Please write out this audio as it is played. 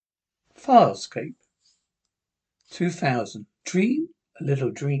Farscape 2000. Dream? A little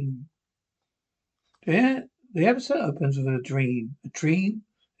dream. Yeah, the episode opens with a dream. A dream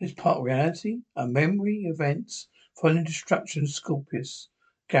is part reality, a memory, events, following destruction of Scorpius,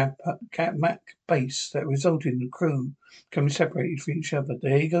 Mac base that resulted in the crew becoming separated from each other.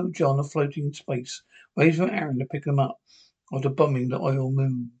 Diego and John are floating in space, waiting for Aaron to pick them up after bombing the oil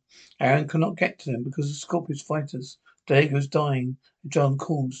moon. Aaron cannot get to them because of Scorpius fighters. Diego is dying. John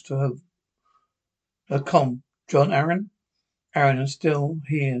calls to her com. John, Aaron? Aaron, I'm still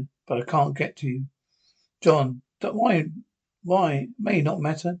here, but I can't get to you. John, why? May not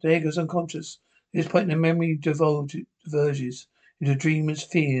matter. Diego's unconscious. At this point, the memory diverges into dreamers'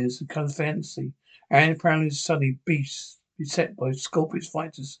 fears and kind of fantasy. Aaron apparently is suddenly beset by Scorpius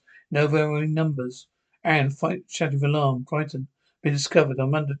fighters in overwhelming numbers. Aaron fight shouting alarm. Crichton, been discovered.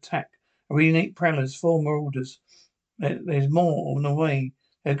 I'm under attack. I reunite Prowlers, four marauders. There's more on the way.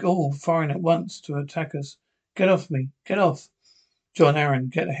 They're all firing at once to attack us. Get off me. Get off. John, Aaron,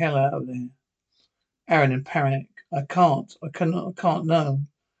 get the hell out of there. Aaron in panic. I can't know.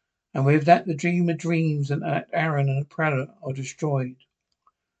 And with that, the dreamer dreams and Aaron and the Prowler are destroyed.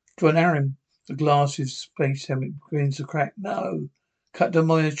 John, Aaron, the glass of space helmet begins to crack. No! Cut to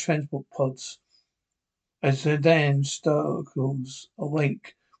Moya's transport pods. As the Dan startles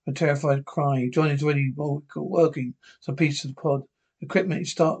awake, a terrified cry. John is already working some piece of the pod. Equipment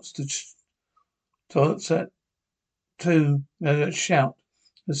starts to shout.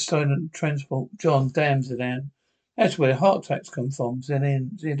 The silent transport. John, damn Zidane. That's where heart attacks come from.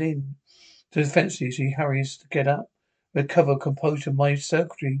 Zidane. Defensively, she hurries to get up. Recover composure. My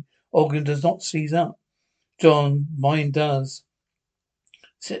circulatory organ does not seize up. John, mine does.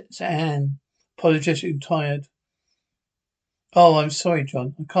 Anne, apologetic and tired. Oh, I'm sorry,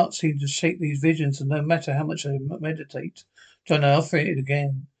 John. I can't seem to shake these visions, and no matter how much I meditate. John, I offer it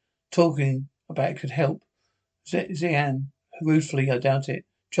again. Talking about it could help. Zian, ruefully, I doubt it.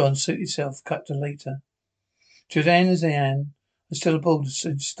 John, suit yourself. Cut to later. Jordan and Zian are still aboard the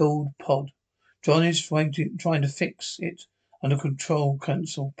installed pod. John is trying to fix it under control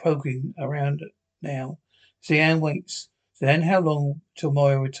console, poking around now. Zian waits. Then how long till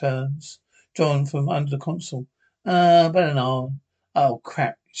Moira returns? John from under the console. About an hour. Oh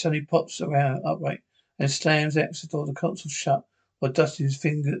crap. He suddenly pops around upright and slams the exit door. The console shut while dusting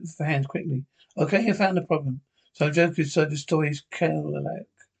his hands quickly. Okay, I found the problem. Some joker decided to destroy his Cadillac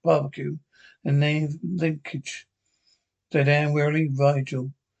barbecue and name linkage. Jordan wearily,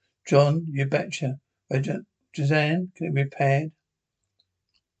 Rigel. John, you betcha. Joanne, can it be repaired?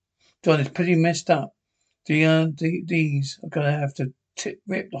 John, it's pretty messed up. These are gonna have to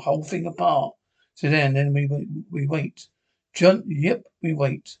rip the whole thing apart. Then we wait. John, yep, we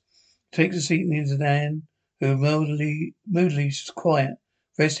wait. Takes a seat near Zidane, who moodily is quiet,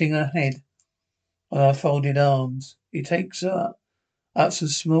 resting her head on her folded arms. He takes her up some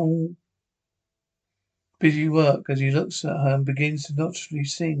small, busy work as he looks at her and begins to naturally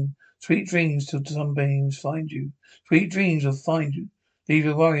sing. Sweet dreams till sunbeams find you. Sweet dreams will find you. Leave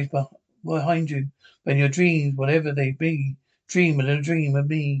your worries behind you. But in your dreams, whatever they be, dream a little dream of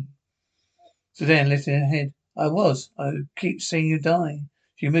me. Zidane lifted her head. I keep seeing you die.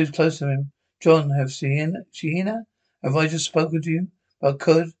 She moves closer to him. John, have Sheena? Have I just spoken to you? But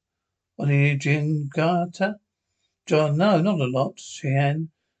could on the Jingata? John, no, not a lot.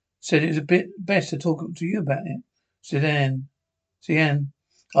 Sheehan said it was a bit best to talk to you about it. Zian,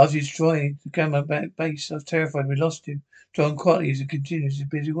 after you destroyed the gamma base, I was terrified we lost you. John quietly as he continues his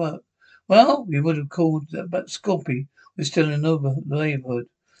busy work. Well, we would have called that, but Scorpy was still in the neighborhood.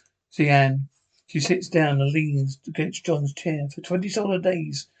 Zian, she sits down and leans against John's chair. For 20 solar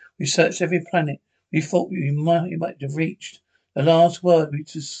days, we searched every planet we thought we might have reached. The last world we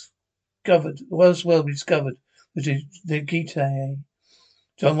discovered was the Gita.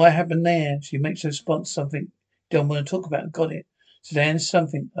 John, what happened there? She makes a response, something you don't want to talk about. Got it. Sedan,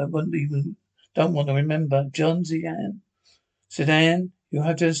 something I don't want to remember. John, Zian. Sedan, you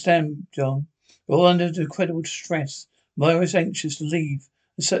have to understand, John. We're all under incredible stress. Moira was anxious to leave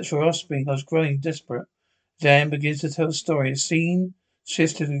and search for her offspring. I was growing desperate. Dan begins to tell a story. A scene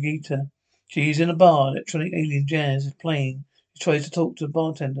shifts to the Gita. She's in a bar. Electronic alien jazz is playing. She tries to talk to the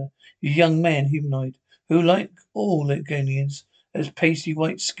bartender. He's a young man, humanoid, who, like all aliens, has pasty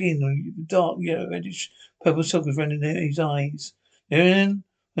white skin or dark yellow, reddish, purple circles running in his eyes. Then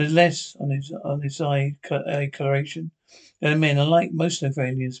there's less on his eye coloration. The men are like most of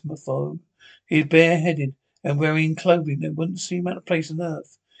aliens, my foe. He's bareheaded and wearing clothing that wouldn't seem out of place on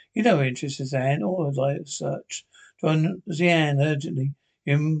Earth. You know, interested Zan, or as I search. John Zian urgently.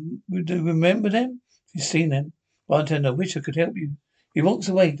 You remember them? You've seen them. Bartender, I wish I could help you. He walks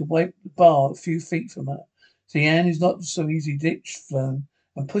away to wipe the bar a few feet from her. Zian is not so easy ditch flown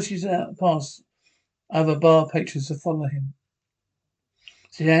and pushes out past other bar patrons to follow him.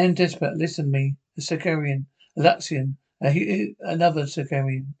 Zian desperate, listen to me. A Sicarian, a Luxian, another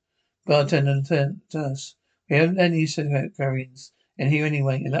Sicarian. Bartender turned to us. We haven't any Sicarians in here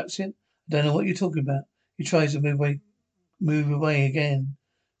anyway. A Luxian? I don't know what you're talking about. He tries to move away again.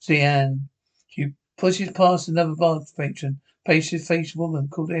 Zian. She pushes past another bar patron, pasty-faced woman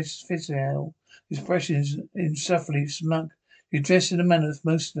called Fitzgerald. His expression is insufferably smug. He's dressed in the manner of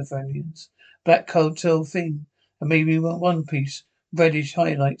most of the Nathanians. Black coat-tail thing, and maybe one piece, reddish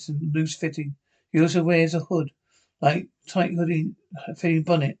highlights and loose fitting. He also wears a hood, like tight hoodie fitting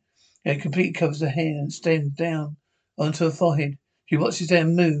bonnet. It completely covers the hair and stems down onto her forehead. She watches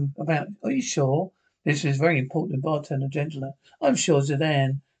them move about. Are you sure? This is very important, bartender gentler. I'm sure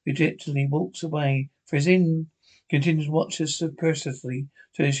Zidane rejectedly walks away for his inn, continues to watch her suppressively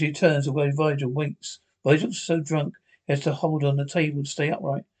till she turns away. Vigil waits. Vigel's so drunk he has to hold on the table to stay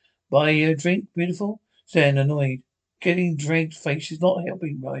upright. Buy you a drink, beautiful? Zidane annoyed. Getting dragged face is not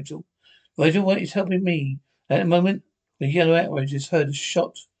helping Vigil. Vigil is helping me. At the moment, the yellow outrage is heard a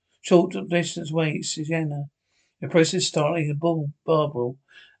short distance away. It's Sienna. The process starting a bar brawl,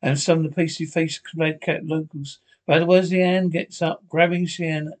 and some of the pasty-faced red cat locals. By the words, Leanne gets up, grabbing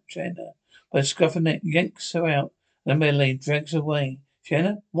Sienna by the scruff of neck, yanks her out, and the melee drags her away.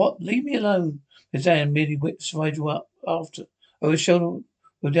 Sienna, what? Leave me alone. Leanne merely whips Rigel up after over his shoulder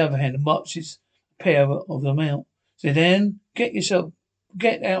with the other hand and marches a pair of them out. Zidane,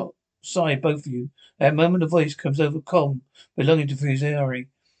 get outside, both of you. At that moment, a voice comes over comm belonging to Fusari.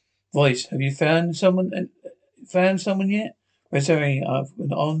 Voice, have you found someone yet? Rosemary, I've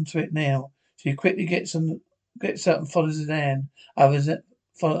been on to it now. She quickly gets up and follows Zidane.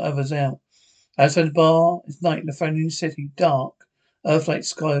 Follow others out. Outside the bar, it's night in the friendly city, dark. Earth-like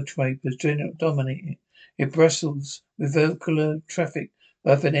skyscrapers dominate it. It bristles with vehicular traffic,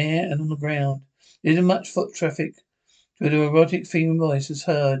 both in air and on the ground. There isn't much foot traffic. With an erotic female voice is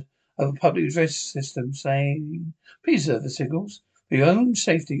heard over a public address system saying, please observe the signals. For your own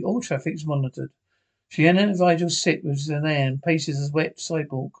safety, all traffic is monitored. Sienna and Vigil sit with Zenan, paces a wet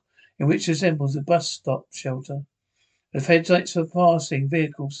sidewalk, in which resembles a bus stop shelter. The headlights for passing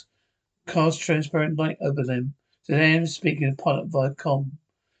vehicles cast transparent light over them. Zenan is speaking to pilot via comm.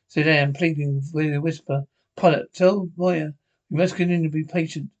 Zenan pleading with a whisper, pilot, tell Moya, we must continue to be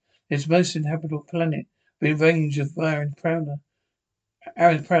patient. This most inhabitable planet, within range of Aaron's Prowler.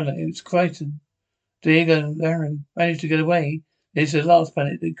 It's Crichton. Diego and Aaron managed to get away. It's the last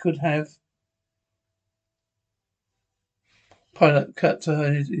planet they could have. Pilot cut to her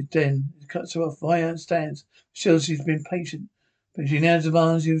in his den. He cuts her off. I understands. Shows she's been patient. But she now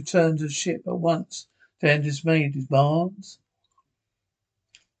demands you return to the ship at once. Dan dismayed demands.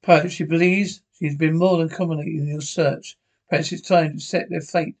 Pilot, she believes she's been more than accommodating in your search. Perhaps it's time to set their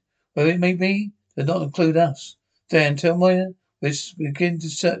fate. Wherever it may be, does not include us. Dan, tell Moya we'll begin to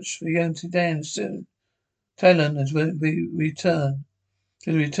search for young Dan soon. Talon as we return.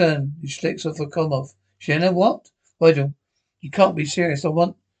 To return, he flicks off a comm off. Sienna, what? Vigil, you can't be serious. I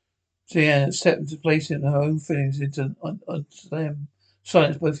want Sienna step into placing her own feelings onto them.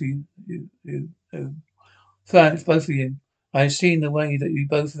 Silence, both of you. Silence, both of you. I have seen the way that you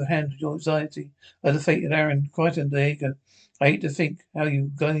both have handled your anxiety over the fate of Aaron, Crichton, and Diego. I hate to think how you're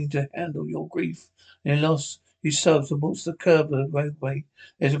going to handle your grief and your loss. You sobs and walks the curb of the roadway.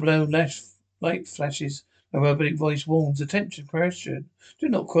 There's a light flashes. A robotic voice warns, attention, pedestrian. Do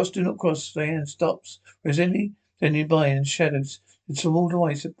not cross, do not cross. Diane stops. Presently, standing by in the shadows. It's all the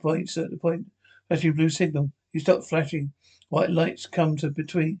lights that points at the point. Flashing blue signal. You stop flashing. White lights come on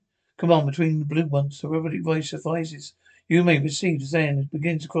between the blue ones. The robotic voice advises. You may perceive Zan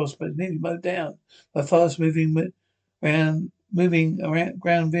begins to cross, but nearly mowed down by a fast moving around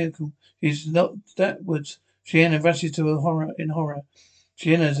ground vehicle. She's not backwards. Sienna rushes to her in horror.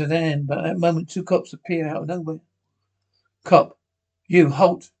 Sienna's at hand, but at that moment two cops appear out of nowhere. Cop, you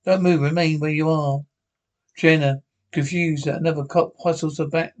halt! Don't move, remain where you are. Sienna, confused that another cop hustles her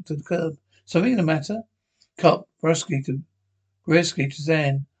back to the curb. Something the matter? Cop, brusquely to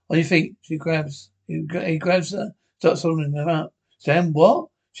Zan. On your feet, he grabs her, starts holding her up. Zan, what?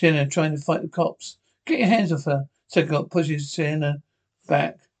 Sienna trying to fight the cops. Get your hands off her. Second cop pushes Sienna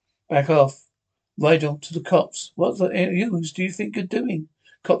back off. Rigel to the cops. What the hell do you think you're doing?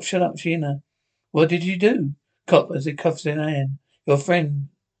 Cop, shut up, Sienna. What did you do? Cop, as he cuffs in hand. Your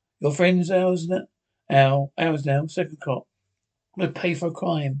friend's ours now. Second cop. I'm gonna pay for a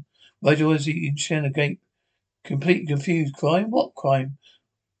crime. Rigel as he and Sienna gape. Completely confused. Crime? What crime?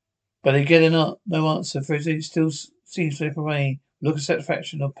 But they get no answer. Frizzy still seems to slip away. Look of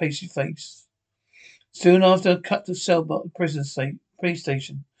satisfaction on Pacey's face. Soon after, cut to Cellbot police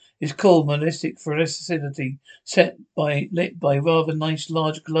station. It's called Monastic Facility, lit by rather nice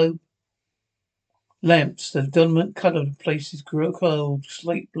large globe lamps. The dominant colour of the place is cold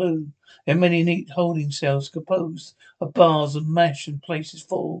slate blue, and many neat holding cells composed of bars and mash and places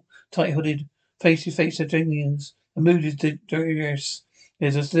full, tight-hooded, face-to-face Adrians. The mood is delirious.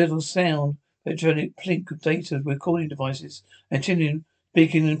 There's a little sound, electronic plink of data recording devices, and children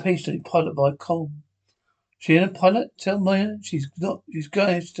speaking impatiently, piloted by com. She ain't a pilot? Tell Maya she's not. She's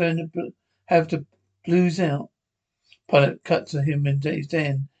going to have to blues out. Pilot cut to him and his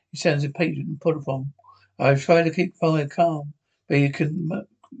den. He sounds impatient and put upon. I try to keep Maya calm, but you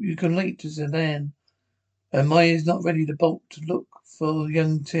can leap to Sedan. And Maya's not ready to bolt to look for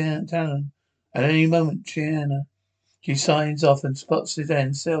young Talon. At any moment, Chiana. She signs off and spots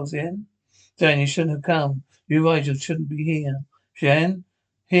Sedan. Sells in. Dan, you shouldn't have come. You Rigel shouldn't be here. Jan?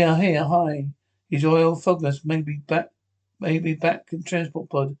 Here, hi. His oil fogless may be back in transport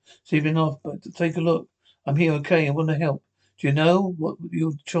pod, sleeping off, but to take a look. I'm here okay, I want to help. Do you know what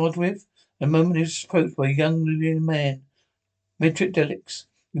you're charged with? The moment he was approached by a young Libyan man, Mitrit Delix.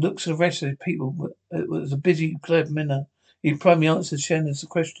 He looks at the rest of the people, but it was a busy, glad manner. He primarily answered Shannon's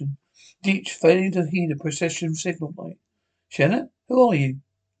question. Deech, failing to heed a procession signal light. Shannon, who are you?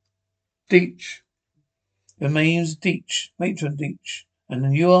 Deech. The name's Deech, Matron Deech. And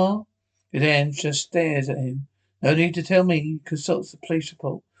then you are? Zidane just stares at him. No need to tell me. He consults the police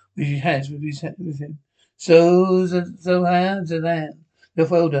report, which he has with him. Zidane, the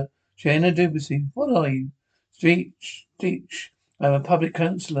welder. Shana Dubussy, what are you? Deech. I'm a public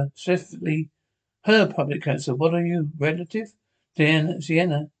councillor. Specifically, her public councillor. What are you? Relative?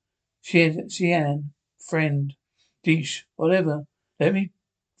 Sienna. Cian. Friend. Deech. Whatever. Let me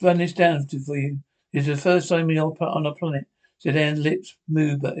run this down for you. It's the first time you're on a planet. Sedan's lips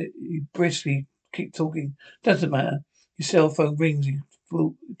move, but he briskly keep talking. Doesn't matter. His cell phone rings. He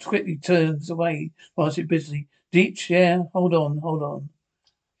quickly turns away, whilst it busily. Deech, yeah, hold on.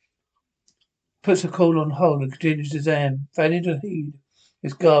 Puts the call on hold and continues his Zan. Failing to heed.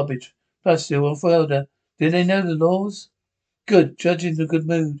 It's garbage. Plus, still on welder. Did they know the laws? Good. Judging the good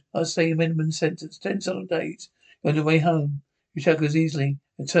mood. I say minimum sentence. 10 solid days. On the way home. He chuckles easily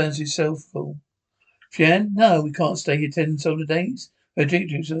and turns his cell phone. Jan? No, we can't stay here 10 solar days.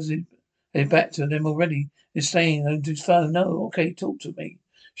 Rodriguez says he's back to them already. He's staying on his phone. No, okay, talk to me.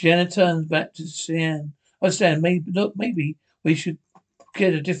 Gianna turns back to Sian. I understand. Maybe we should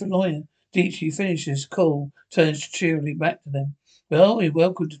get a different lawyer. Deitchy finishes call, turns cheerily back to them. Well, you're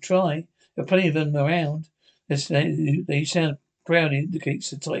welcome to try. There are plenty of them around. They sound proud, indicates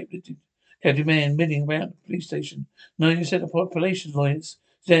the type that Captain Man milling around the police station. No, you set up population lawyers.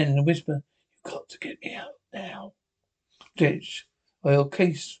 Then in a whisper, you've got to get me out now. Ditch. Well, your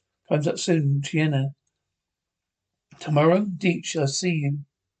case comes up soon, Sienna. Tomorrow? Deech, I see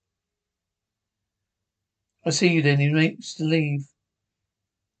you then. He makes to leave.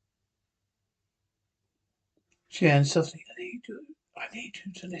 Jian softly, I need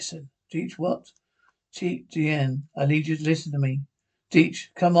you to listen. Deech, what? Jian, I need you to listen to me. Deech,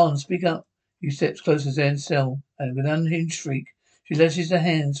 come on, speak up. He steps closer to Zan's cell, and with an unhinged shriek, she lashes her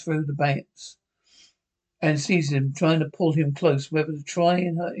hands through the bats and seizes him, trying to pull him close. Whether to try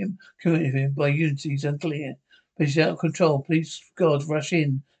and hurt him, communicate with him by unity is unclear. But he's out of control. Police guards rush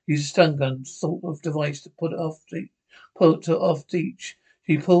in, use a stun gun sort of device to pull it off Deech.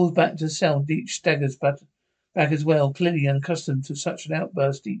 He pulls back to the cell. Deech staggers back as well, clearly unaccustomed to such an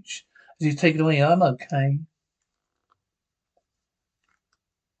outburst. Deech, as he's taken away, I'm okay.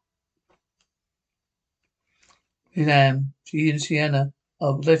 She and Sienna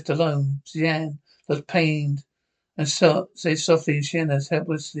are left alone. Sienna looks pained and says softly, and Sienna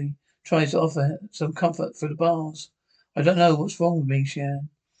helplessly tries to offer some comfort for the bars. I don't know what's wrong with me, Sienna.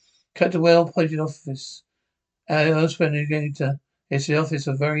 Cut to well-appointed office. Elsewhere in Uganda, it's the office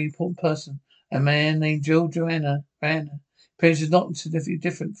of a very important person, a man named Joe Joanna. Appearance is not significantly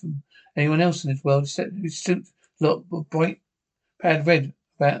different from anyone else in this world, except his suit looked bright pad red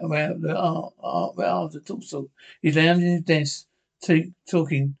about the arms and torso. He's lounging in his desk,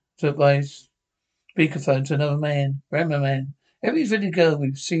 talking to by his speakerphone to another man. Man. Everything's ready to go.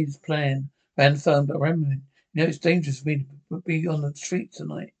 We've seen his plan. Ran the phone, but Man, you know it's dangerous for me to be on the street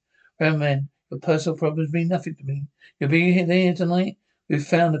tonight. Man, your personal problems mean nothing to me. You'll be here tonight. We've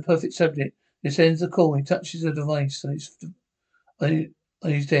found the perfect subject. This ends the call. He touches the device on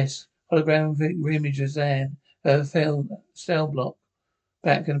his desk. Hologram image of Zan, her cell block.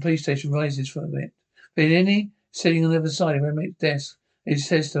 Back and the police station rises for a bit. Bellini, sitting on the other side of Reming's desk, he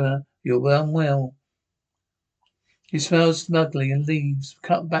says to her, You're unwell. She smiles smugly and leaves.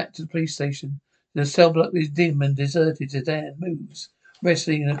 Cut back to the police station. The cell block is dim and deserted. Sedan moves,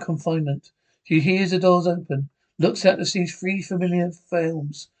 wrestling in a confinement. She hears the doors open, looks out to see three familiar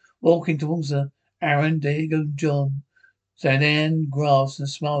forms walking towards her. Aaron, Diego, John. Sedan grasps and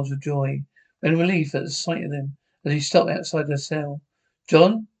smiles with joy and relief at the sight of them as he stops outside her cell.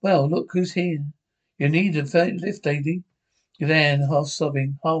 John, well, look who's here. You need a lift, lady. Sedan, half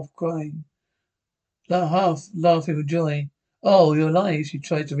sobbing, half crying. Half laughing with joy. Oh, you're alive. She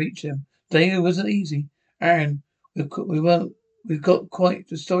tried to reach him. David wasn't easy. Aaron, we've got quite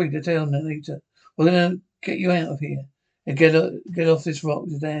the story to tell later. We're gonna get you out of here and get off this rock,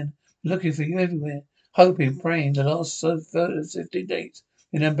 Dan. Looking for you everywhere. Hoping, praying the last 15 days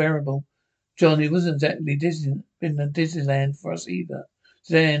been unbearable. John, it wasn't exactly been a Disneyland for us either.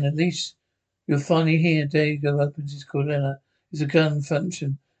 Dan, at least you're finally here. Diego opens his cordella. It's a gun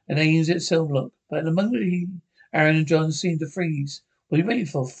function and aims at cell block. But at the moment Aaron and John seem to freeze. What are you waiting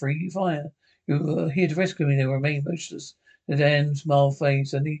for? Free fire. You're here to rescue me. They remain motionless. The Dan smile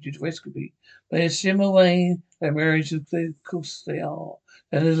fades. I need you to rescue me. They shimmer away. Their marriage, of course they are.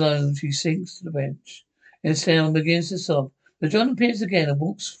 Then alone, she sinks to the bench. And the sound begins to sob. But John appears again and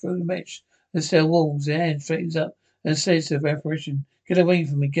walks through the mesh. The cell walls. The hand straightens up and says to the apparition, "Get away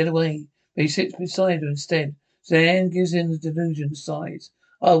from me. Get away." But he sits beside her instead. Zan gives in the delusion, sighs.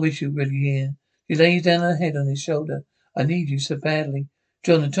 I wish you were really here. She lays down her head on his shoulder. I need you so badly.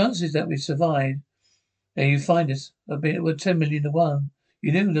 John, the chances that we survive, that you find us, were 10 million to 1.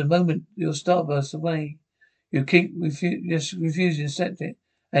 You knew the moment your star burst away. You keep refusing to accept it.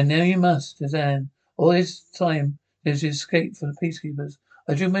 And now you must, Zan. All this time, there's escape for the peacekeepers.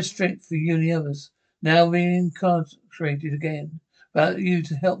 I drew my strength for you and the others. Now reincarcerated again. Without you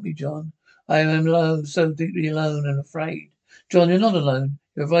to help me, John. I am alone, so deeply alone and afraid. John, you're not alone.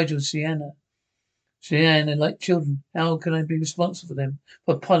 You're Rigel Sienna. Sienna, like children. How can I be responsible for them?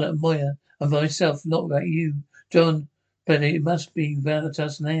 For Pilot and Moya and for myself, not without you. John, but it must be without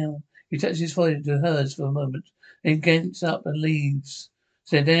us now. He touches his forehead to hers for a moment, then gets up and leaves.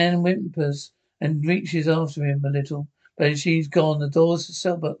 Sedan whimpers and reaches after him a little, but as she's gone, the doors to the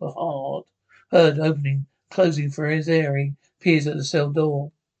cell block are hard. Heard opening, closing for his airy, peers at the cell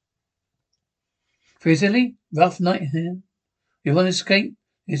door. Frizzly, rough night here. You want to escape?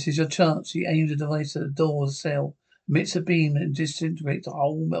 This is your chance. He aims a device at the door of the cell, emits a beam and disintegrates the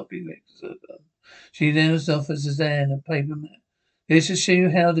whole melting exoderm. She then offers Suzanne a paper map. This will show you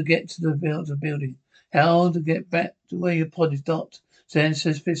how to get to the building, how to get back to where your pod is docked. Suzanne's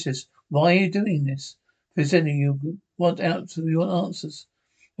suspicious. Why are you doing this? Frizzly, you want answers.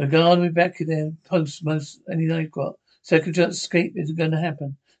 The guard will be back in their post most any they've got. Second chance escape isn't going to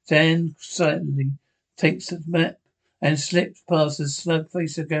happen. Zan silently takes the map and slips past the snug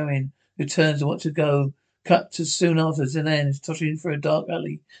face of Garin, who turns to watch her go. Cut to soon after Zenan is tottering through a dark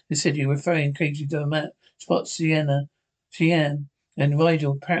alley. The city, referring occasionally to a map, spots Sian, and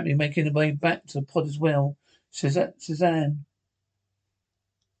Rigel apparently making their way back to the pod as well. Suzanne.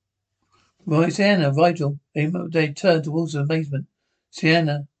 Right, Sienna, Rigel. They turn towards her amazement.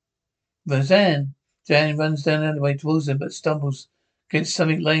 Sienna. Roseanne. Jan runs down the alleyway towards them, but stumbles against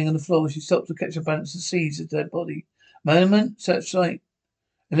something laying on the floor. She stops to catch her balance and sees a dead body. Moment, searchlight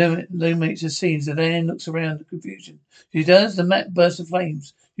illuminates the scene. Zidane looks around in confusion. She does. The map bursts in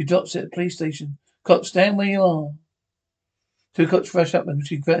flames. She drops it at the police station. Cops, stand where you are. Two cops rush up and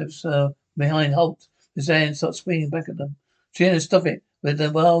she grabs her behind Holt. Zidane starts swinging back at them. Jenna, stop it. With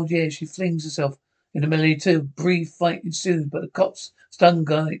the wild yeah, she flings herself in the melee too. Brief fight ensues, but the cops stun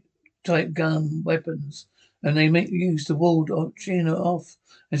guy type gun weapons, and they make use to ward Gina off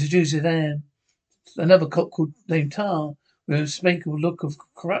and seduce Zidane. Another cop named Tar, with a spectacled look of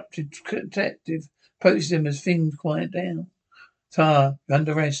corrupted detective, approaches him as things quiet down. Tar, you're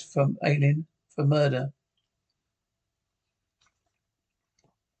under arrest from Alien for murder.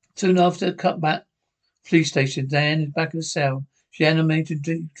 Soon after, cut back police station. Dan is back in the cell. She animated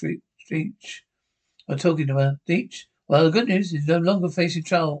Deech are talking to her. Deech, well, the good news is no longer facing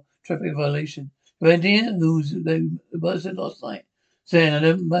trial. Traffic violation. Your idea who was it last night? Saying I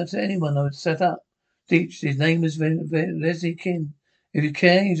don't matter to anyone I would set up. Deech, his name is Leslie King. If you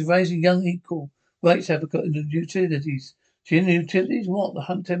care, he's a rising young equal rights advocate in the utilities. She in the utilities? What? The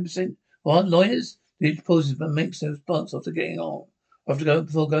 10%? What? Lawyers? Deech pauses but makes no response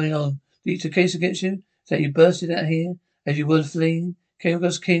before going on. Deech, a case against you? Is that you bursted out here as you were fleeing? Came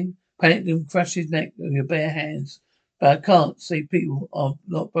across King, panicked and crushed his neck with your bare hands. But I can't say people are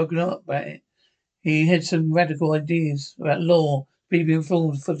not broken up about it. He had some radical ideas about law, people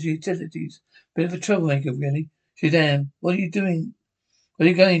reforms for the utilities. Bit of a troublemaker, really. Sudan, what are you doing? What are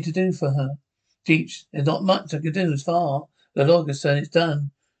you going to do for her? Teach, there's not much I can do as far. The law concerned, it's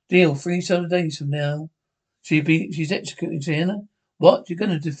done. Deal, 3 solid days from now. She's executed, Sienna. What? You're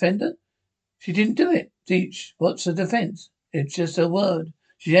gonna defend her? She didn't do it. Teach, what's the defense? It's just a word.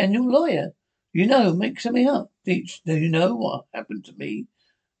 She's an annual lawyer. You know, make something up. Teach, do you know what happened to me?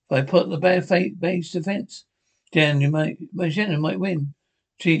 If I put the bad faith based defense, Shannon might win.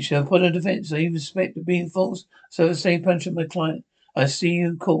 Teach, I put a defense. I even suspect of being false, so I say punch at my client. I see you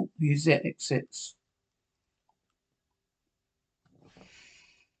in court. These exits.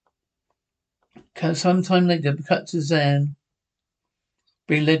 Sometime later, cut to Zan,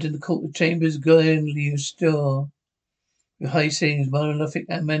 being led to the court chambers, glaringly still. With high ceilings, monolithic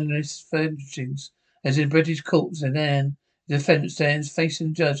and mannerless furnishings, as in British courts in Anne, the defendant stands facing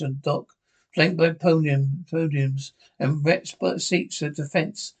the judge on the dock, flanked by podiums, and expert seats for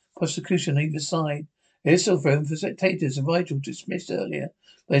defence, prosecution on either side. There is still room for spectators, and Rigel dismissed earlier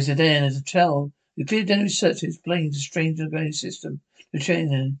by Zidane as a child. The clear down research explains the strange organized system. The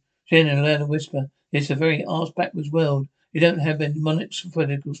Shannon allowed a whisper. It's a very arse-backwards world. You don't have any monarchs or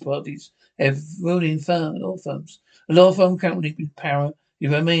political parties. They have ruling law firms. A law firm currently with power.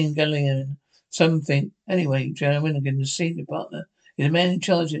 You remain Galilean. Something. Anyway, Joanna Winnigan, the senior partner, is the man in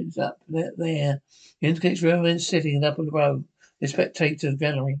charge. Is up there. He indicates Roman sitting in the upper row. The spectator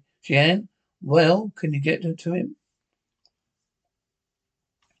gallery. Jan? Well, can you get to him?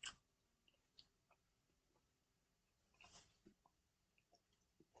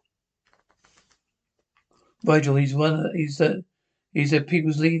 Rigel, he's the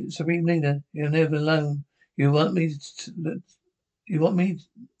people's supreme leader. You're never alone. You want me to, you want me,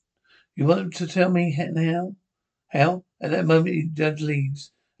 you want to tell me how? How? At that moment, the judge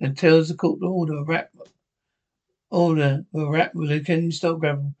leaves and tells the court to order a rap with Lieutenant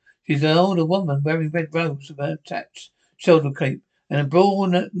Stone. She's an older woman wearing red robes with an attached shoulder cape and a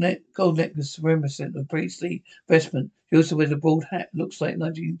broad gold necklace reminiscent of priestly vestment. She also wears a broad hat, looks like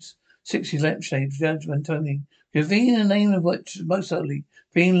 1960s lampshade. Judge Antoni, revealing the name of which is most holy,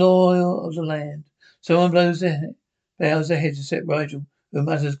 being loyal of the land. Someone bows their heads except Rigel, who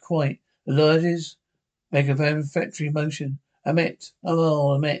mutters quiet. The lodges make a factory motion. Amet.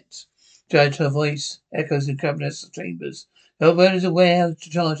 Judge, her voice echoes in cabinets chambers. Her word is aware of the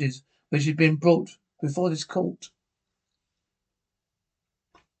charges which had been brought before this court.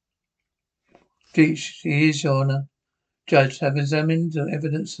 She is, Your Honour. Judge, have examined the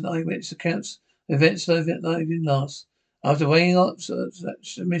evidence and eyewitness accounts of events overnight last. After weighing up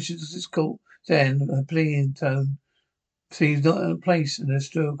such submissions to this court, then, a pleading tone, seems not in place in the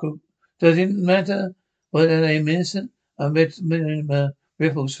historical. Does it matter whether they are innocent?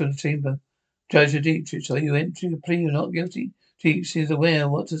 Ripples from the chamber. Judge Dietrich, are you entering a plea or not guilty? Dietrich is aware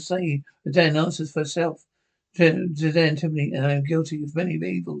what to say. The Dan answers for herself. Dan Timothy, and I am guilty of many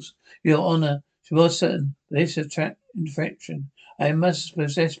evils. Your Honour, she was certain, but this is a trap infraction. I must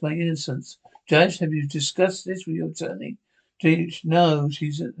possess my innocence. Judge, have you discussed this with your attorney? Dietrich, no, she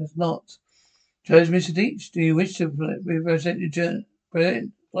has not. Judge Mr. Deitch, do you wish to represent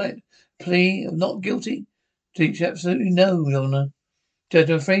your plea of not guilty? Deitch, absolutely no, Your Honour. Judge,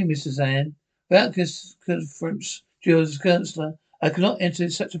 I'm afraid, Mr. Zan, without conference, Judge Chancellor, I cannot enter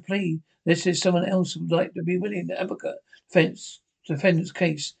such a plea. This is someone else who would like to be willing to advocate defendant's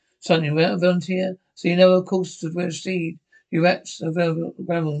case. Something without a volunteer, so you know, of course, to proceed. You acts of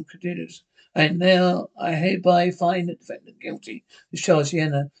gravel continues. And now I hereby find the defendant guilty. The charge,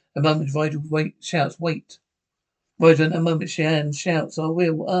 Sienna. A moment, Vigil shouts, wait. Vigil, in a moment, Sienna shouts, I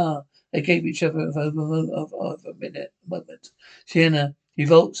will. They gave each other of a moment. Sienna, he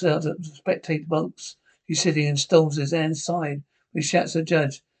vaults out of the spectator box. He's sitting and stalls his hand's side. He shouts at the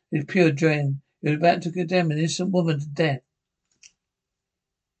judge. It's pure drain. You're about to condemn an innocent woman to death.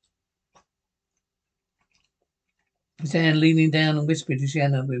 His hand leaning down and whispered to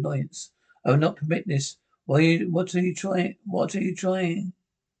Sienna with annoyance. I will not permit this. What are you trying? What are you trying?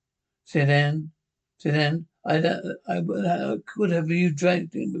 Said Anne. I could have you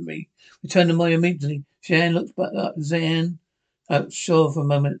dragged in with me. Return to Moya immediately. Shan looked back up at Zan, sure for a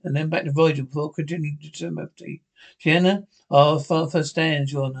moment, and then back to Vigil before continuing to Timothy. Shanna, our father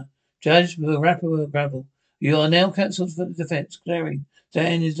stands, Your Honour. Judge, with a rapper with a gravel. You are now counsel for the defence. Glaring.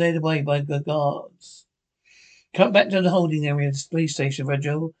 Zan is led away by the guards. Come back to the holding area of the police station,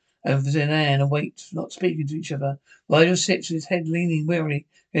 Vigil and Anne await, not speaking to each other. Vigil sits with his head leaning wearily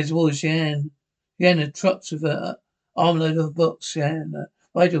against the wall. Shanna trots with her armload of books. Shanna.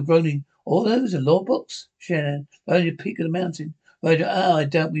 Rigel groaning. All those are law books? Shannon. Only the peak of the mountain. Rigel. I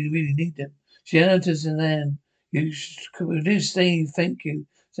doubt we really need them. Shannon to Zan. You do say thank you.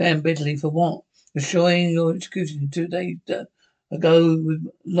 Zan bitterly for what? For showing your execution 2 days ago with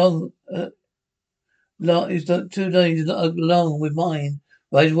long It's not 2 days along with mine.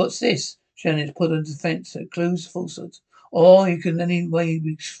 Right, what's this? Shannon's put on defense that clues falsehoods. Or you can any way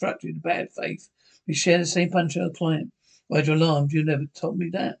be constructed bad faith. We share the same punch our client. Right, you're alarmed. You never told me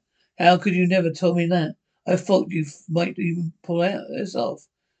that. How could you never tell me that? I thought you might even pull out this off.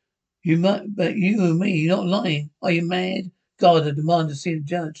 You might, but you and me, you're not lying. Are you mad? God, I demand to see the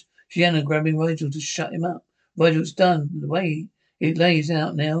judge. Gianna grabbing Rigel to shut him up. Rigel's done. The way it lays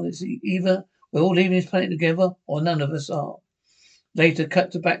out now is either we're all leaving this planet together or none of us are. Later,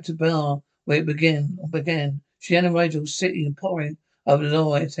 cut to back to bar where it began. Gianna and Rigel sitting and poring over the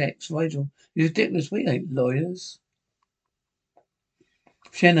lawyer text. Rigel, you're ridiculous. We ain't lawyers.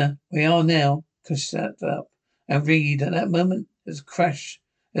 Shenna, we are now, sat up and read. At that moment, there's a crash.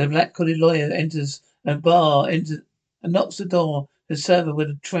 A black-coated lawyer enters a bar, enters and knocks the door. The server with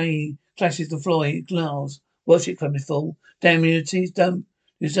a tray clashes the floor. He glass. Watch it, clumsy fool. Damn immunities don't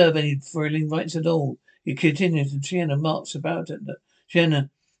deserve any thrilling rights at all. He continues, and Shenna marks the bartender. Shenna,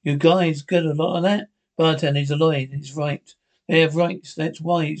 you guys get a lot of that? Bartender, he's a lawyer. He's right. They have rights. That's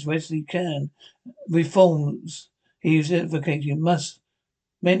why he's Wesley can. Reforms he's advocating must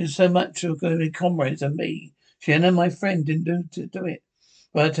meant so much of only comrades and me. Shannon, my friend, didn't do it.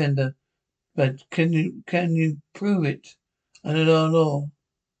 Bartender, but can you prove it? Under the law.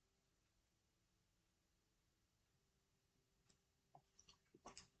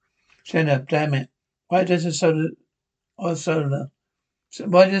 Shannon, damn it. Why does a soda? Why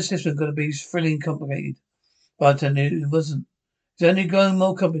does this one gotta be thrilling complicated? Bartender, it wasn't. It's only grown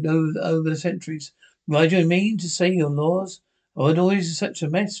more complicated over the centuries. Why do you mean to say your laws are always such a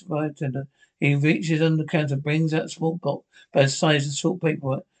mess, bartender? He reaches under the counter, brings out a small box by the size of short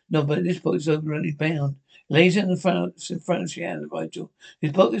paperwork. No, but this book is overly bound. Lays it in front of Shannon, Rigel.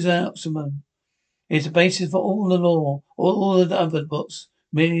 His book is out, Simone. It's the basis for all the law, all of the other books.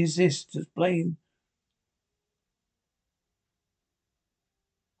 Merely is this to blame.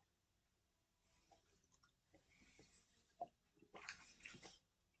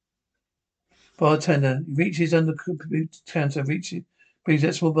 Bartender, he reaches under the counter, brings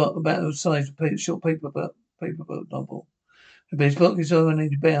that small book about the size of short paper book novel. But his book is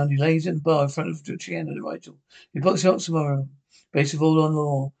already bound. He lays it in the bar in front of Luciana and Rachel. His book's out tomorrow. Based of all on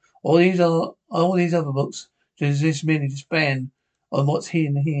law. All these other books. Does this merely expand on what's here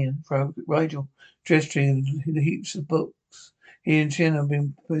and here? For Rachel, gesturing the heaps of books he and Shannon have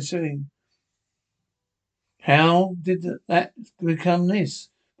been pursuing. How did that become this?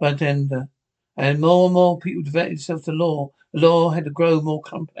 Bartender. And more people devoted themselves to law. The law had to grow more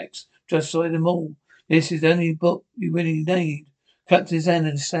complex, just like them all. This is the only book you really need. Cut to his hand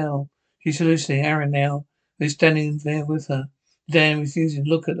in the cell. She's hallucinating Aaron now, who's standing there with her. Dan refusing to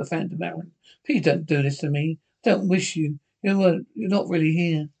look at the phantom Aaron. Please don't do this to me. I don't wish you. You're not really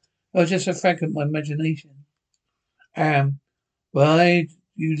here. I was just a fragment of my imagination. Why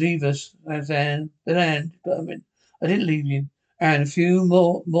you leave us, the land, determined. I didn't leave you. And a few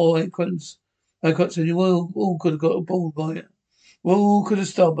more eloquence. I got to you all could have got aboard by it. We all could have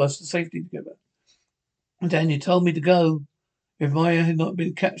stopped us to safety together. And then you told me to go. If Maya had not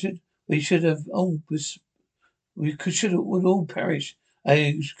been captured, we should have would all perish.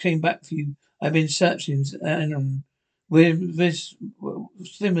 I came back for you. I've been searching and with this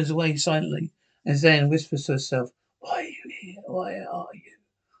slimmers away silently and Zan whispers to herself, why are you here? Why are you?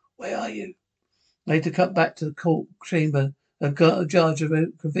 Where are you? Later cut back to the court chamber. A judge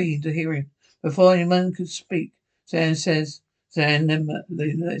convened to hear him. Before any man could speak, Zan says, Zan,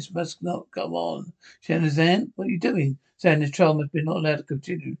 this must not go on. Zan, what are you doing? Zan, the trial must be not allowed to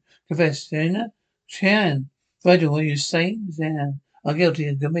continue. Confess, Zan. Shan, Virgil, what are you saying? Zan, I'm guilty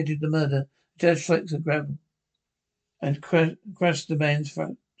and committed the murder. Judge strikes a gravel and crushed the man's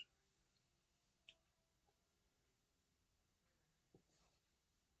throat.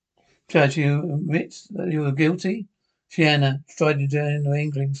 Judge, you admit that you were guilty? Shiana, striding down and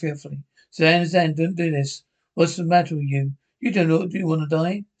angling fearfully. Zan, don't do this. What's the matter with you? You do you want to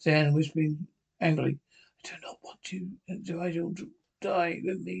die? Zan, whispering angrily. I do not want you to die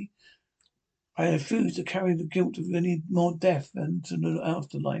with me. I refuse to carry the guilt of any more death than to the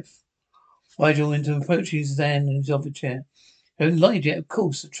afterlife. Rigel into approaching Zan in his other chair. Haven't lied yet, of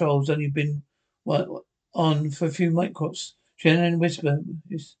course. The trial's only been on for a few microps. Shannon whisper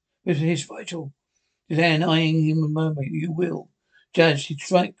his Rigel. Then eyeing him and murmuring, you will. Judge, he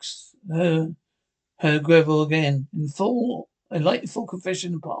strikes her gravel again. In light full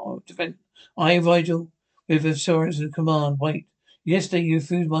confession and power of defense. I, Rigel, with assurance and command, wait. Yesterday you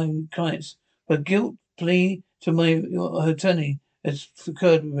refused my clients, but guilt plea to your attorney has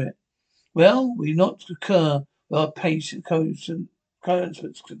occurred with it. Well, we not occur with our patient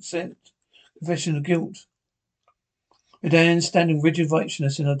consent. Confession of guilt. Redan standing rigid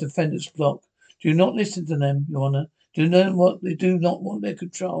righteousness in a defendant's block. Do not listen to them, Your Honour. Do know what they do not want their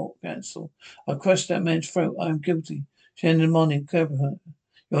control. Cancel. I crushed that man's throat. I am guilty. Shannon morning, Your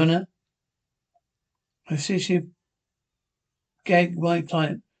Honour, I see she gagged my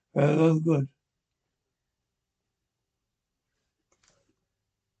client for her own good.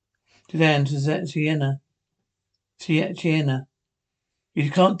 Sedan to Sienna. You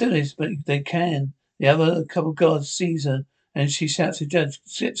can't do this, but they can. The other couple guards sees her, and she shouts to Judge,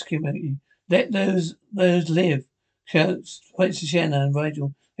 execute you. Let those live. Shouts, points to Sienna and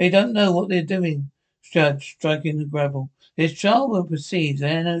Rigel. They don't know what they're doing. Judge, striking the gravel. This trial will proceed.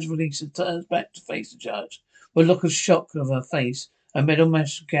 Anna's release and turns back to face the judge. With a look of shock of her face, a metal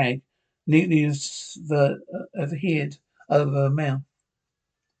mesh gag neatly adhered over her mouth.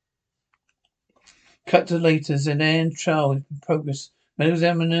 Cut to later, Zenan trial in progress. Medical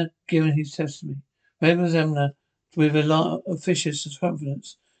examiner giving his testimony. Medical examiner with a lot of officious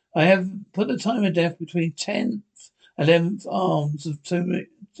confidence. I have put the time of death between 10th and 11th arms of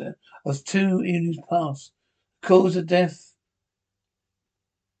two evenings past. Cause of death.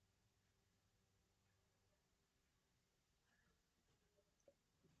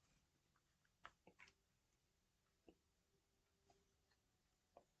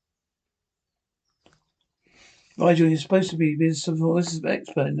 Rigel, you're supposed to be this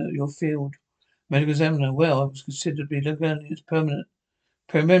expert in your field. Medical examiner. Well, I was considered to be looking as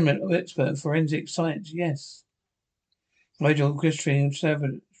preeminent expert in forensic science. Yes. Rigel, Christian,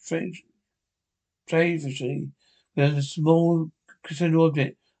 Travesty with a small considerable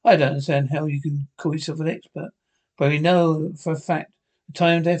object. I don't understand how you can call yourself an expert. But we know for a fact the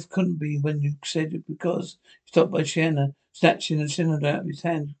time of death couldn't be when you said it because you stopped by Shanna, snatching the cylinder out of his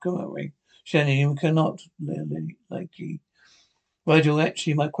hand. Come on, Ray. Shanna, you cannot like you. Rigel,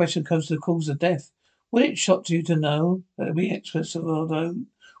 actually my question comes to the cause of death. Would it shock you to know that we experts of our own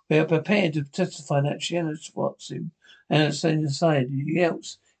we are prepared to testify that Shanna spots him and at the same side he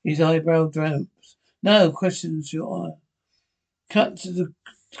yelps, his eyebrow drops. No questions, Your Honour. Cut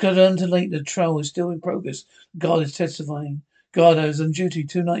on to late. The trial is still in progress. The guard is testifying. Guard, I was on duty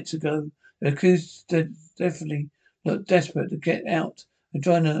 2 nights ago. The accused definitely looked desperate to get out and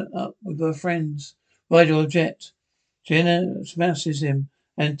join her up with her friends. Rigel object. Jenna smashes him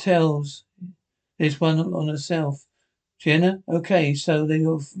and tells this one on herself. Jenna, okay, so they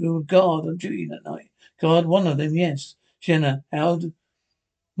were guard on duty that night. Guard, one of them, yes. Jenna, how'd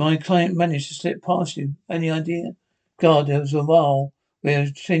my client managed to slip past you? Any idea? God, there was a while where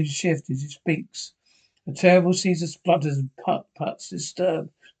he changed shift as he speaks. A terrible Caesar splutters and puts disturb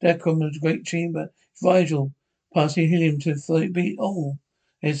decorum of the great chamber. Vigil, passing helium to beat all.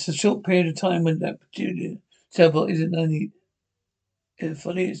 It's a short period of time when that peculiar sailboat isn't only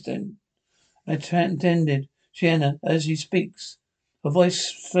fully extended. Attended Sienna as he speaks. Her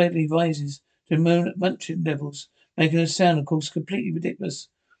voice slightly rises to munching levels, making a sound, of course, completely ridiculous.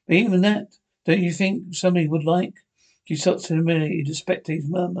 But even that, don't you think somebody would like? She stops in a minute, the spectators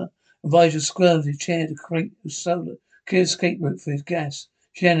murmur, and Vigil squirms his chair to create a solar, clear escape route for his gas.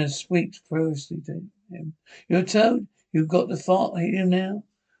 Sienna speaks furiously to him. You're told you've got the fart here now?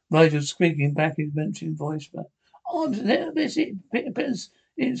 Vigil squeaking back his mentioning voice, but I'm a little bit,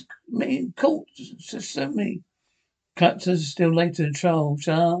 it's me caught so me. Cut to still later in trial.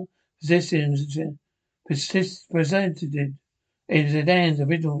 Shah presented in Zedan's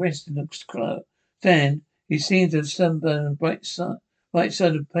original resting looks close. Then he seems to have sunburned on right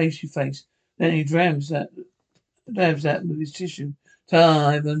side of the pasty face. Then he dabs that with his tissue.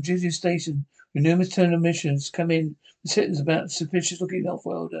 Time on duty station. With numerous terminal missions come in. The sentence about suspicious looking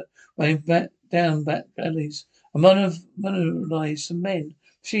off-worlder running down back alleys. A monopolized some men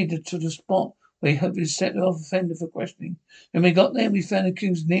proceeded to the spot where he hoped to set off offender for questioning. When we got there, we found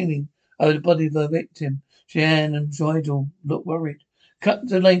accused kneeling over the body of the victim. Jeanne and Rigel looked worried. Cut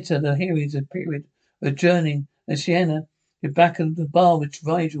to later, the hearings a period adjourning, and Sienna is back at the bar with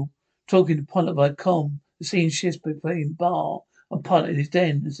Rigel, talking to pilot by com. The scene shifts between bar and pilot in his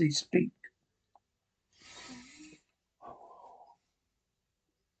den as they speak.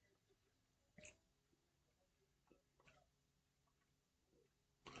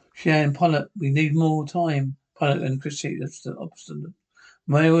 Shan, pilot, we need more time. Pilot and Chrissy, that's the obstinate.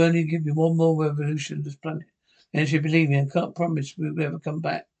 May we only give you one more revolution of this planet? Then she believe me, I can't promise we'll ever come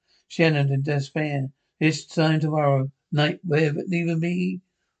back. Shannon in despair. This time tomorrow night, wherever it neither me,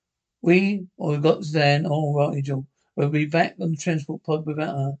 we, or we got Zan or Rigel, will be back on the transport pod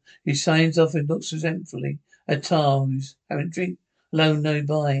without her. He signs off and looks resentfully at Tar, who's having a drink alone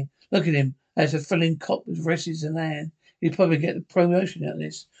nearby. Look at him. That's a thrilling cop with wrestles in hand. He'd probably get the promotion out of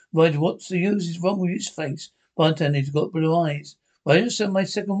this. Right, what's the use is wrong with his face? Bartender's got blue eyes. Why, so my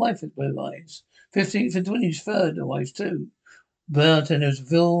second wife has blue eyes. 15th and 23rd wives too. Bartender was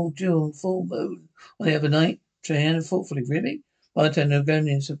full moon on the other night. Diana thoughtfully, really? Bartender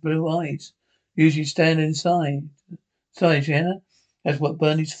Gomez of blue eyes. Usually stand inside. Sorry, Diana. That's what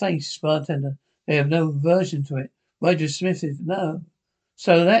burned his face, bartender. They have no aversion to it. Roger Smith is no.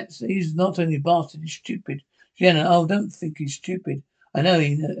 So he's not only a bastard, he's stupid. Diana, oh, don't think he's stupid. I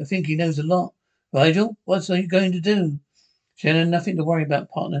think he knows a lot. Rigel, what are you going to do? Shannon, nothing to worry about,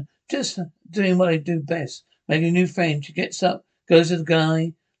 partner. Just doing what I do best. Making a new friend. She gets up, goes to the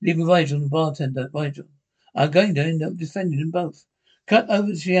guy, leaving Rigel and the bartender. Rigel. I'm going to end up defending them both. Cut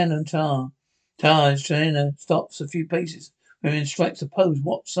over to Shannon and Tar. Tar, Shannon stops a few paces. Women strikes a pose.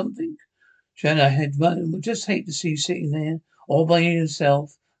 What, something? Shannon, I had would just hate to see you sitting there, all by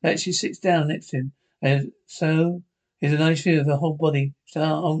yourself. That she sits down next to him. And so, it's a nice view of her whole body.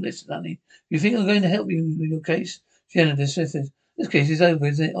 Oh, listen, honey. You think I'm going to help you with your case? Shannon dismisses. This case is over,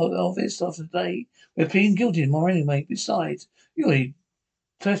 isn't it? Obvious after today. We're pleading guilty tomorrow anyway. Besides, you already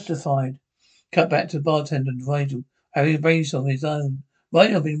testified. Cut back to the bartender and Rigel, having a brainstorm of his own.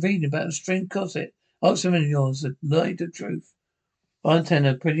 Right, I've been reading about a string corset. Ask some of yours, the light of truth.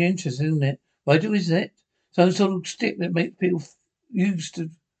 Bartender, pretty interesting, isn't it? Rigel, is it? Some sort of stick that makes people use to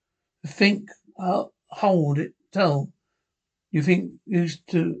think, hold it, tell. You think used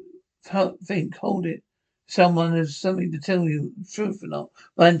to think, hold it. Someone has something to tell you the truth or not.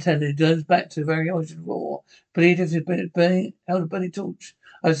 Bartender goes back to the very origin of war. Believed if it held a burning torch.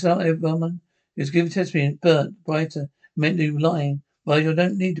 I saw everyone is giving testimony and burnt brighter. Meant you lying. Well, you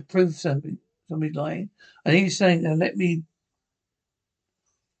don't need to prove something. Somebody's lying. And he's saying, now let me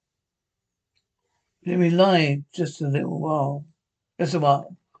lie just a little while. Just a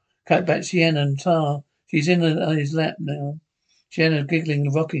while. Cut back Sienna and Tar. She's in on his lap now. Sienna giggling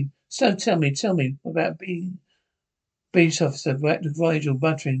and rocking. So tell me about being Police officer reacted Rigel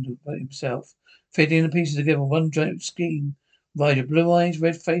muttering to himself, fitting the pieces together one giant scheme. Rigel, blue eyes,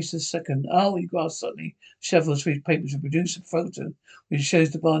 red face, a second. Oh, he grasped suddenly, shuffles through his papers to produce a photo which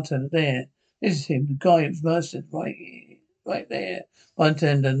shows the bartender there. This is him, the guy who's murdered right here, right there.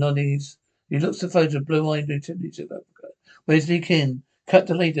 Bartender nods. He looks at the photo of blue-eyed Lieutenant South Africa. Where's Lee Kin? Cut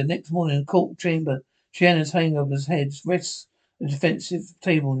to later, next morning in the court chamber. Shannon's hanging over his head, rests at the defensive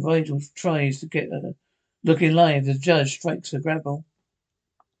table, and Rigel tries to get her. Looking live, the judge strikes a gavel.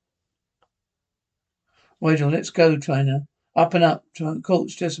 Rigel, let's go, China. Up and up.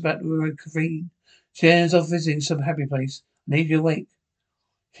 Court's just about to reconvene. Shannon's off visiting some happy place. I need you awake.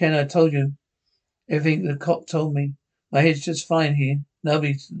 Shannon, I told you everything the cop told me. My head's just fine here.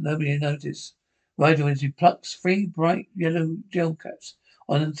 Nobody noticed. Rigel, as he plucks three bright yellow gel caps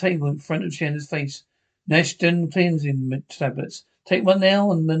on the table in front of Shannon's face. Nashton cleansing tablets. Take one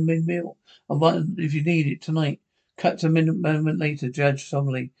now and then meal. And one if you need it tonight. Cut to a moment later, Judge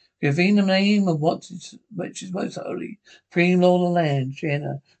solemnly. Giving the name of which is most holy. Supreme Lord of the land,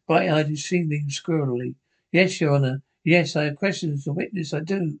 Shannon, bright-eyed and seeming squirrely. Yes, Your Honor. Yes, I have questions to witness. I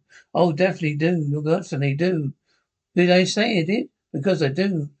do. Oh, definitely do. You definitely do. Did I say I did? Because I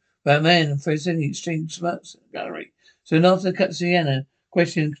do. By a man for his exchange smirks gallery. Soon after cut Sienna,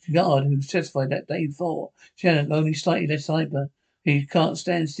 questioned the guard who testified that day before. Shannon only slightly less hyper. He can't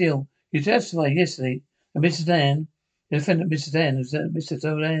stand still. You testified yesterday. And Mrs. Dan, the defendant Mrs. Dan, was Mr.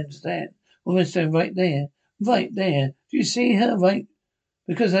 Dolan's Dan. Woman standing right there. Right there. Do you see her? Right?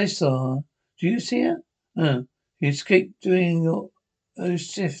 Because I saw her. Do you see her? She escaped during your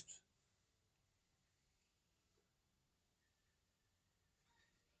shift.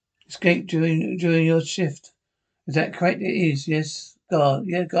 Escaped during your shift. Is that correct? It is. Yes, God.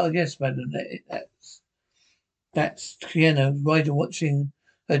 Yeah, God. Yes, madam. That's Kiana Ryder watching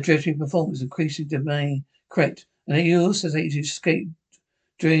her dreadful performance, increasing domain. Correct. And you also say you escaped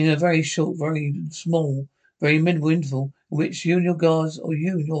during a very short, very small, very minimal interval in which you and your guards or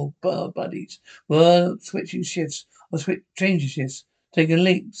you and your buddies were switching shifts or changing shifts, taking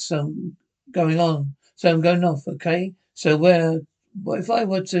leaks, going on, some going off. Okay. So if I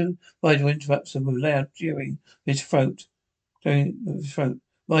were to, Ryder interrupts him with loud jeering his throat. Clearing his throat.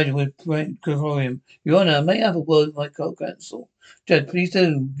 Ryder with Gregorium. Your Honour, may I have a word with my co-counsel? Judge, please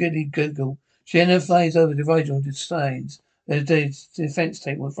do. Giddy Google. Shannon flies over to Rigel and decides. There's the defense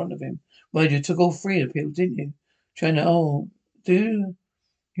table in front of him. Rigel, you took all three of the people, didn't you? Shannon, oh, do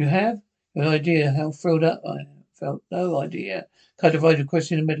you have? No idea how thrilled up I felt. No idea. Cut to Rigel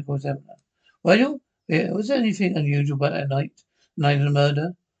questioning the medical examiner. Rigel? Yeah, was there anything unusual about that night of the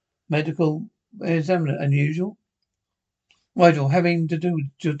murder? Medical examiner, unusual? Rigel, having to do with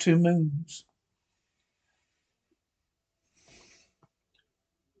your two moons.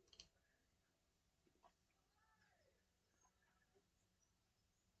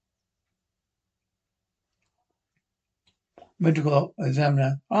 Medical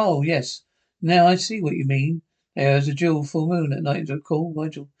examiner. Oh, yes. Now I see what you mean. There is a dual full moon at night, call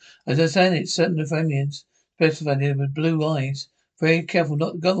Nigel. As I say, it's certain Nathanians, specified with blue eyes. Very careful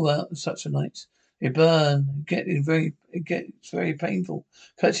not to go out on such a night. They burn. It gets very painful.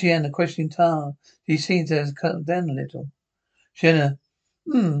 Katiana questioning Tar. She seems to have cut down a little. Jenna.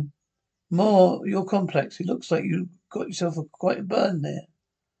 Hmm. More you're complex. It looks like you got yourself quite a burn there.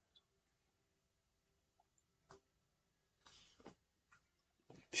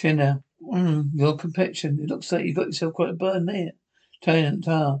 Shinner, your complexion. It looks like you got yourself quite a burn there. Tenant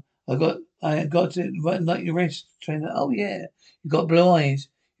Tar, I got it right like your wrist. Trainer, oh yeah, you got blue eyes.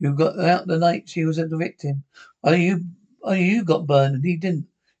 You got out the night she was at the victim. Oh, you got burned and he didn't.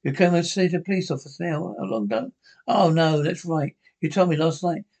 You came to see the police officer now. How long ago? Oh no, that's right. You told me last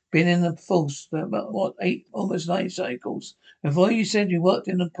night. Been in the force for about what, 9 cycles. Before you said you worked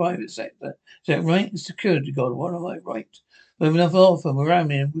in the private sector. Is that right? Security guard. What am I right? With enough law firm around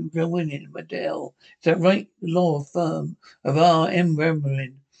me and we go winning Medell. Is that right? The law firm of R.M.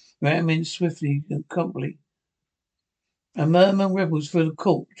 Ramming swiftly and company. A murmur ripples through the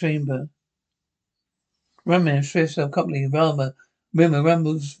court chamber. Ramming swiftly and company. Murmur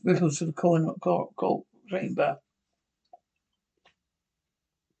ripples through the court chamber.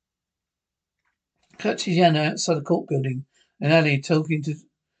 Katiana outside the court building. An alley talking to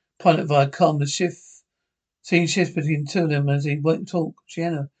pilot via comm. The scene shifts between two of them as he won't talk.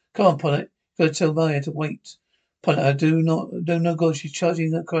 Sienna, come on, pilot. Gotta tell Maya to wait. Pilot, I do no good. She's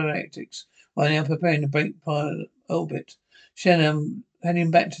charging the cryonics. Right now preparing to break pilot orbit. Sienna, I'm heading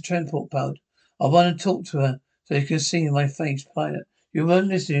back to transport pod. I want to talk to her so you can see my face, pilot. You weren't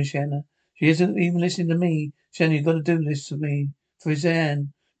listening, Sienna. She isn't even listening to me. Sienna, you've got to do this for me. For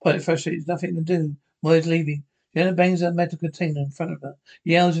Zan. Pilot frustrated. Nothing to do. Moya's leaving. Sienna bangs her metal container in front of her.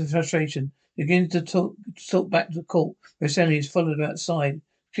 Yells in frustration. Begins to talk back to the court. Roselli is followed outside.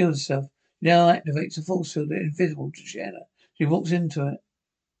 Kills herself. Now activates a force field invisible to Shanna. She walks into it.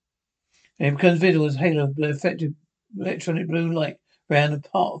 And it becomes visible as halo of effective electronic blue light around a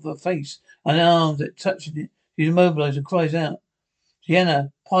part of her face and arms that touching it. She's immobilized and cries out.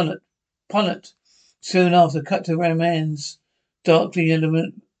 Sienna, pilot. Soon after, cut to Raman's darkly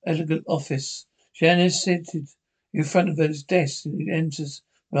elegant office. Sienna is seated in front of his desk and he enters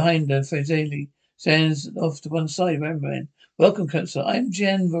behind her. Fazeli stands off to one side. Raman, welcome, Counselor. I'm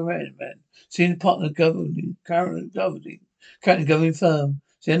Jen Raman, senior partner currently governing firm.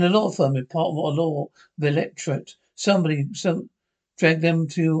 Sienna law firm is part of our law of the electorate. Some drag them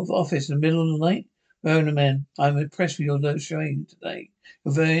to your office in the middle of the night. Raman, I'm impressed with your low showing today.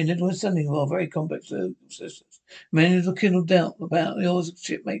 You're very little understanding of our very complex systems. Many little kindle doubt about your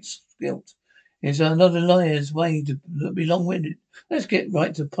shipmate's guilt. It's another liar's way to be long-winded. Let's get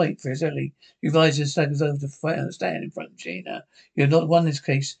right to the point, Frizzelli. You rises staggers over to stand in front of Gina. You're not won this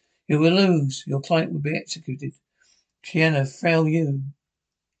case. You will lose. Your client will be executed. Sienna, fail you.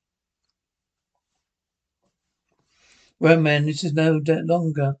 Roman, this is no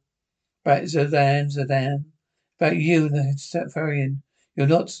longer about Zidane. About you and the Safarian. You'll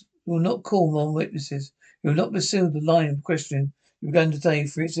not call more witnesses. You'll not pursue the line of questioning you've begun today,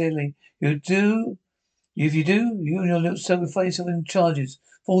 Frizzelli. You do If you do, you and your little sober face have been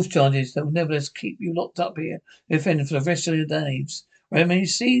false charges that will nevertheless keep you locked up here, offended for the rest of your days. Right, man, you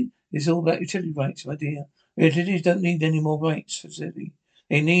see, it's all about utility rights, my dear. Utilities don't need any more rights, facility.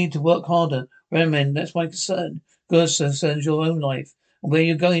 They need to work harder. Right, man, that's my concern. Because it concerns your own life and where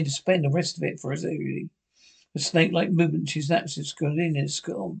you're going to spend the rest of it for a snake-like movement, she snaps his Scolini's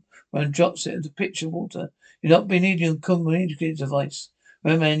skull and drops it into a pitcher of water. You'll not be needing a communicating device.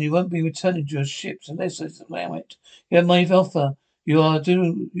 Roman, you won't be returning to your ships unless I allow it. You have my offer. You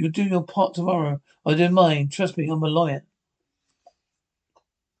do your part tomorrow. I do mine. Trust me, I'm a lawyer.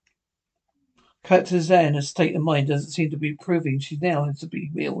 Captain Zana's state of mind doesn't seem to be improving. She now has to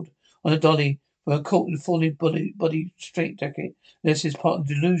be wheeled on a dolly for a caught in fully body straight jacket. This is part of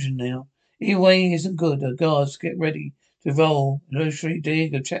the delusion now. Either way isn't good. The guards get ready to roll. Illusory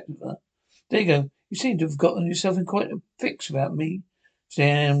Diego checked with her. Diego, you seem to have gotten yourself in quite a fix about me.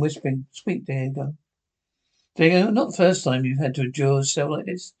 Zan whispering, speak, Diego. Diego, not the first time you've had to endure a cell like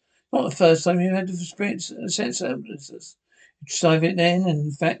this. Not the first time you've had to experience a sense of hopelessness. You strive it then, and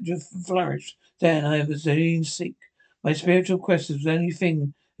in fact you flourish. Then I was seek. My spiritual quest is the only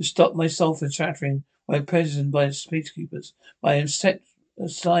thing that stopped my soul from shattering by imprisoned by the peacekeepers. I am set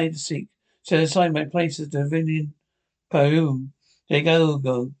aside to seek. Set aside my place as Divinian Peru.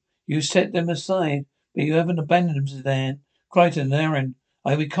 Go. You set them aside, but you haven't abandoned them, Zidane. Crichton, Aaron,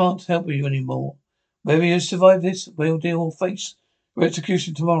 we can't help you anymore. Whether you survive this, we'll face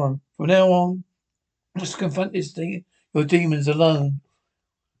execution tomorrow. From now on, let's confront this thing. Your demons alone.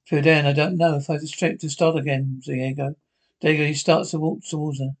 So then I don't know if I have the strength to start again, Diego. Diego, he starts to walk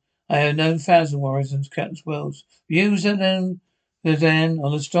towards her. I have known thousand warriors and countless worlds. You, Zidane,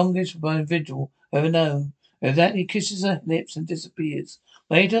 are the strongest individual I've ever known. With that, he kisses her lips and disappears.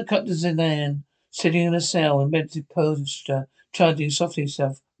 Later, cut to Zidane, sitting in a cell in meditative pose, chanting softly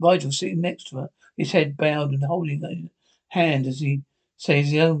himself. Vigil sitting next to her, his head bowed and holding her hand as he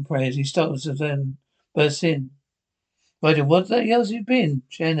says his own prayers. He starts to then bursts in. Ryder, what the hell's you been?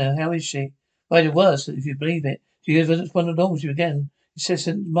 Jenna, how is she? Ryder, worse, if you believe it. She has responded normal to you again.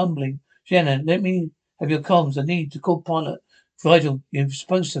 Incessant mumbling. Jenna, let me have your comms. I need to call pilot. Rigel, you're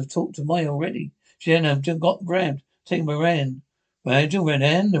supposed to have talked to Maya already. Jenna, got grabbed. Take Moran. Rigel,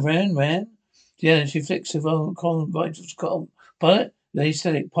 ran. Jenna, she flicks her column. Rigel's comm. Pilot, they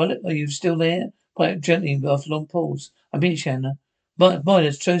said it. Pilot, are you still there? Pilot, gently, after a long pause. I'm in, Shanna. But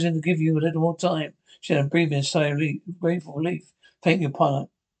Pilot's chosen to give you a little more time. Shannon breathing a sigh of grateful relief. Thank you, pilot.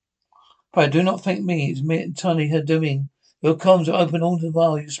 But do not thank me. It's entirely her doing. Your comms are open all the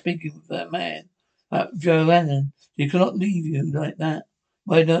while you're speaking with that man, that Joannan. She cannot leave you like that.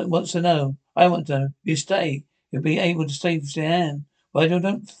 I don't want to know. I want to know. You stay. You'll be able to stay with Diane. But I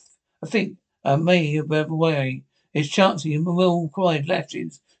don't. I think I may have a way. It's chancey and will require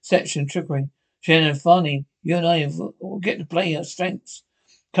lashes, deception, trickery. Shannon, funny. You and I will get to play our strengths.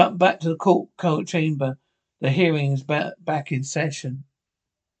 Cut back to the court chamber. The hearing is back in session.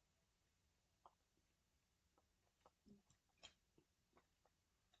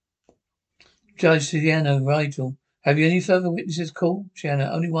 Judge Sienna Rigel. Have you any further witnesses called?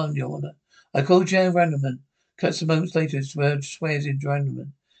 Sienna, only one, Your Honour. I called Jan Randerman. Cuts a moments later, swears in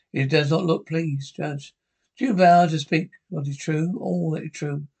Randerman. He does not look pleased, Judge. Do you vow to speak what is true, all that is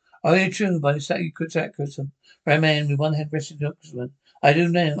true? Only true by the sacred sacrism. For a man with one hand resting on Oxford. I do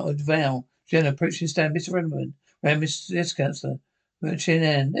now, I vow. Jenna, approach and stand, Mr. Randerman. Yes, Councillor.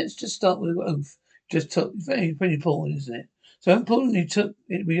 Shannon, let's just start with the oath. Just took, pretty important, isn't it? So important you took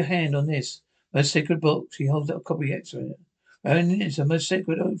it with your hand on this. Most sacred book. She holds up a copy of it. And it's a most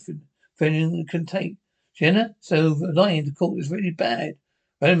sacred oath for anyone can take. Jenna, so lying to court is really bad.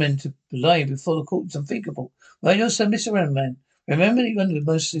 Roman to lie before the court is unthinkable. Well, you're so Mr. Roman. Remember you under the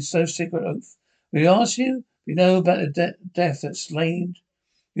most so sacred oath. We ask you, we know about the death that slaved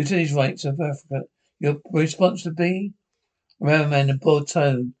utilities rights of Africa. Your response would be Roman in a broad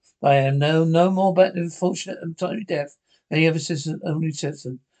tone. I know no more about the unfortunate and timely death than any other citizen, only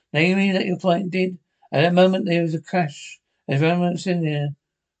citizen. Namely, that your client did. At that moment, there was a crash. As Roman was in there,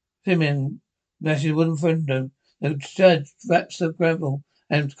 Simeon dashes a wooden window. The judge raps the gravel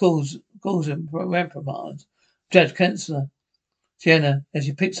and calls him reprimands. Judge Chancellor Sienna, as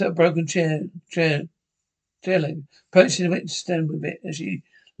she picks up a broken chair leg, approaches the witness stand with it as she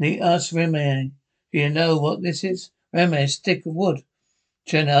asks Remy, do you know what this is? Remy, a stick of wood.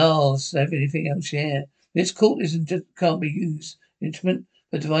 Journals, everything else, yeah. This court isn't just can't be used instrument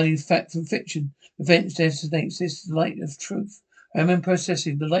for dividing fact from fiction. Events designates this light of truth. I am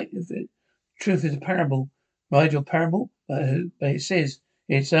processing the light of it. Truth is a parable. Right or parable? But it says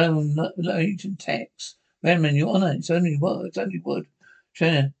its own ancient text. Redman, your honour, it's only wood. It's only wood.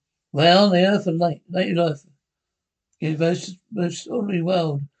 Shannon. Well, the earth and light earth is most ordinary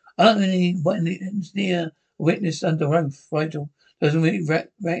world. Only when it's near witness under oath, Rigel. Doesn't really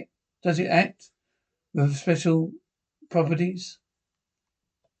does it act with special properties?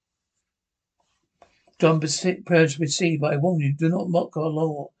 John purged with sea, but I warn you, do not mock our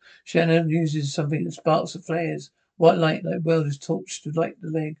law. Shannon uses something that sparks and flares. White light like welder's torch to light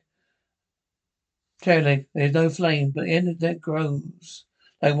the tail leg. There is no flame, but the end of that grows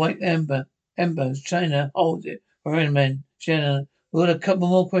like white embers. China holds it for men. Shannon, we've got a couple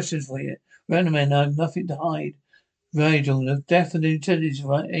more questions for you. Men, I have nothing to hide. Rigel, the death of the utilities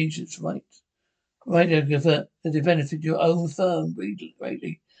right, agents right. Right, that it benefited your own firm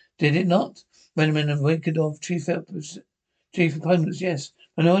greatly. Did it not? Veneman and Winkendorf, chief opponents, yes.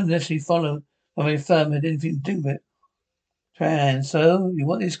 But no one necessarily followed how my firm had anything to do with it. Tran, so you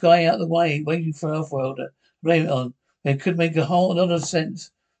want this guy out of the way, waiting for an off-worlder. Blame it on. It could make a whole lot of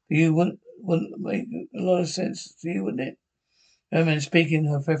sense. For you wouldn't make a lot of sense to you, wouldn't it? Veneman speaking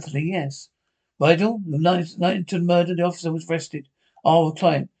perfectly, yes. Vidal, the night to murder, the officer was arrested. Our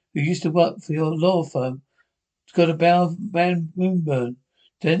client, who used to work for your law firm, got a bad moonburn.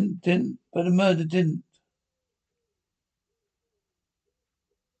 But the murder didn't.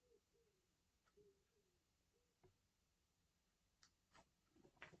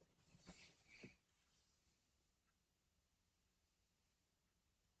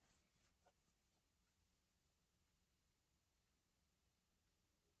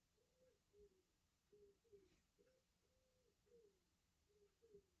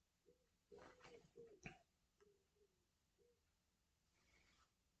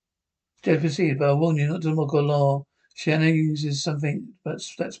 They proceeded, but I warn you not to mock our law. Shanna uses something that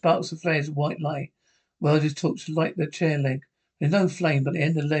sparks and flares of white light. Welders torch light the chair leg. There's no flame, but the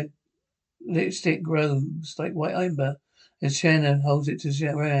end of the lit stick grows like white amber, and Shanna holds it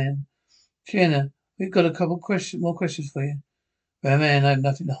to Ran. Shanna, we've got a couple more questions for you. Man, I have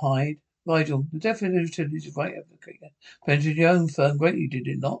nothing to hide. Rigel, the death of the utilities right applicator benefited your own firm greatly, did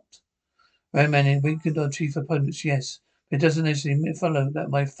it not? Roman weakened our chief opponents, yes. But it doesn't necessarily follow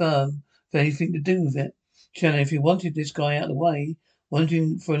that my firm has anything to do with it. Shannon, if you wanted this guy out of the way,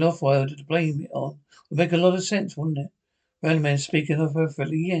 wanting for an off-worlder to blame it on, would make a lot of sense, wouldn't it? Roman speaking of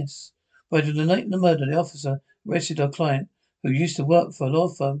perfectly, yes. But the night of the murder, the officer arrested our client, who used to work for a law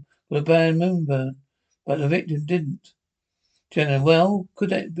firm, with a bad moonburn, but the victim didn't. Shannon, well, could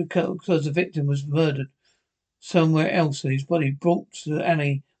that be because the victim was murdered somewhere else and his body brought to the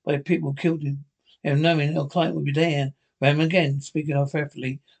alley by the people who killed him? And knowing our client would be there, Ram again, speaking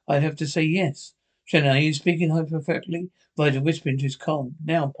hypothetically, I'd have to say yes. Shannon, are you speaking hypothetically? Vidal whispering to his calm.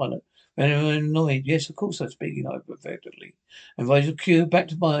 Now, pilot. Ram annoyed. Yes, of course I'm speaking hypothetically. And Vidal cue back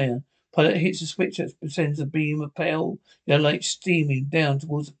to Maya. Pilot hits the switch that sends a beam of pale yellow light steaming down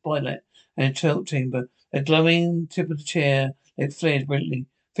towards the pilot and the tilt chamber. The glowing tip of the chair, it flared brilliantly,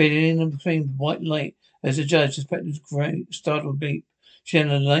 fading in between white light as the judge suspected a great startled beep.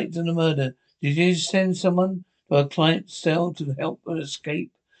 Shannon, night of the murder. Did you send someone to our client's cell to help her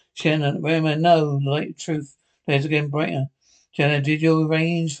escape? Shannon, Rayman, no. The light of truth flares again brighter. Shannon, did you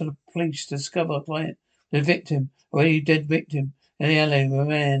arrange for the police to discover our client? The victim, already dead victim, in the alley,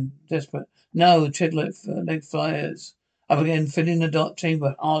 Rayman, desperate. No, tread like leg flyers. Up again, filling the dark chamber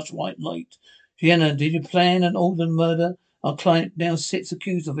with harsh white light. Shannon, did you plan and order the murder? Our client now sits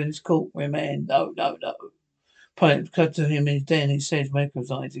accused of in his court, Rayman. No, no, no. Pilot cut to him in his den, he said,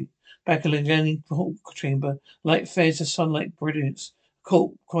 anxiety. Back in the adjoining court chamber, light flares the sunlight brilliance.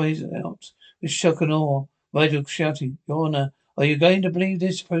 Court cries out with shock and awe. Rigel shouting, Your Honor, are you going to believe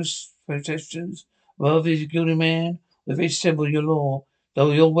this protestations? Rather is a guilty man, with this symbol your law,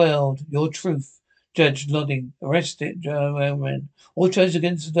 though your world, your truth. Judge nodding. Arrest it, gentlemen. All charges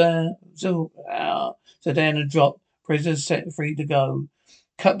against Sedan and drop. Prisoners set free to go.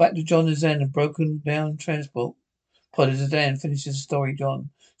 Cut back to John and Zen, a broken down transport. Potter Sedan finishes the story, John.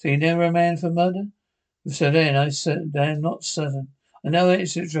 So you never a man for murder? Sedan, I'm not certain. I know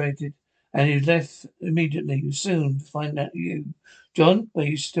it's situated, and you left immediately, soon to find out you. John, but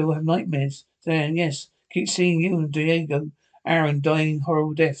you still have nightmares. Sedan, yes. Keep seeing you and Diego, Aaron dying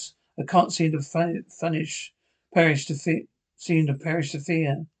horrible deaths. I can't seem to perish to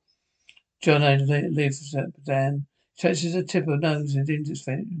fear. John, I live, Dan. Touches the tip of nose and index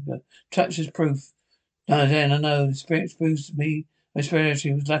finger. Touches proof. No, Dan, I know. The spirit proves to me my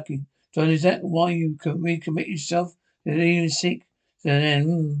spirituality was lucky. John, is that why you recommit yourself? Did you even seek?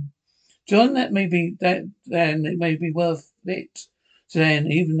 Then, John, then it may be worth it. Then,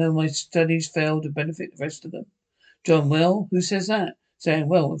 even though my studies failed to benefit the rest of them. John, well, who says that? Saying,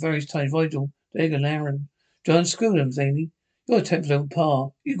 well, at various times, Rigel, Diego and Aaron. John, screw them, Zany. You're a 10th level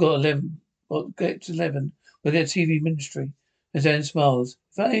par. You got 11. Well, get to 11. With their TV ministry. And Dan smiles.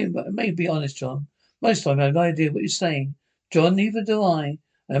 If I may be honest, John, most of the time I have no idea what you're saying. John, neither do I.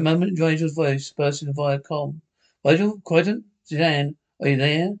 At a moment, Rigel's voice bursting via com. Rigel, Croydon, Zidane, are you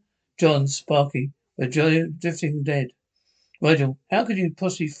there? John, Sparky, we're drifting dead. Rigel, how could you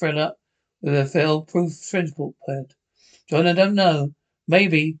possibly thrill up with a fail-proof transport pad? John, I don't know.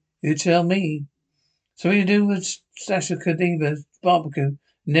 Maybe you tell me. Something to do with Sasha Kadiva's barbecue,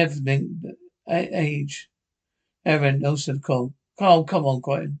 Nevling age. Aaron also called. Carl, come on,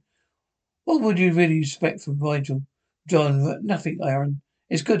 Crichton. What would you really expect from Rigel? John, nothing, Aaron.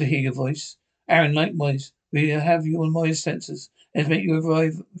 It's good to hear your voice. Aaron, likewise. We have you on my sensors. Let's make you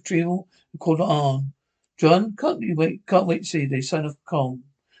arrive retrieval and call it on. John, can't wait to see the son of Kong.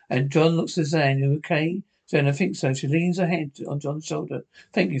 And John looks at Zan. You okay? Zan, I think so. She leans her head on John's shoulder.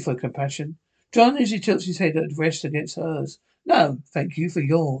 Thank you for compassion. John, as he tilts his head at rest against hers. No, thank you for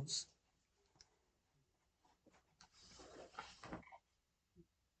yours.